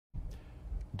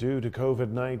Due to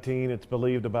COVID-19, it's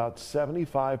believed about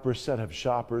 75% of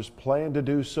shoppers plan to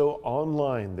do so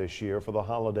online this year for the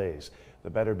holidays. The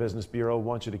Better Business Bureau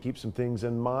wants you to keep some things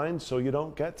in mind so you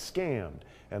don't get scammed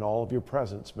and all of your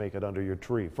presents make it under your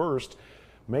tree. First,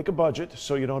 make a budget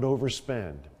so you don't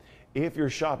overspend. If you're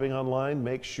shopping online,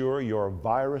 make sure your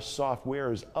virus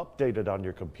software is updated on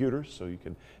your computer so you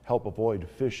can help avoid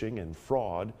phishing and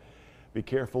fraud. Be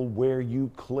careful where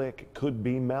you click, could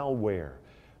be malware.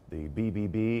 The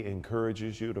BBB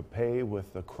encourages you to pay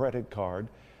with a credit card.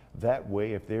 That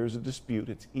way, if there's a dispute,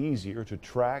 it's easier to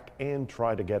track and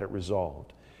try to get it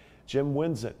resolved. Jim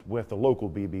Winsett with the local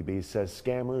BBB says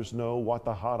scammers know what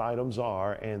the hot items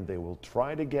are and they will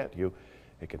try to get you.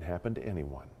 It can happen to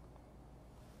anyone.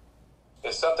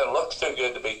 If something looks too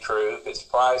good to be true, if it's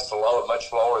priced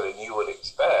much lower than you would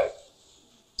expect,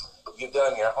 you've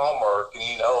done your homework and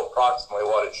you know approximately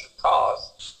what it should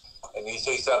cost, and you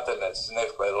see something that's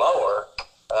significantly lower,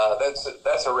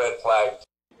 that's a red flag.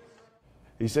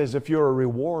 He says if you're a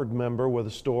reward member with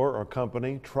a store or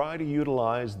company, try to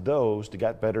utilize those to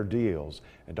get better deals.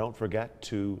 And don't forget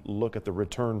to look at the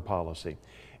return policy.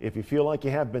 If you feel like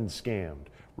you have been scammed,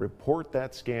 report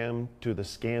that scam to the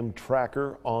scam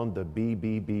tracker on the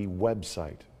BBB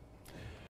website.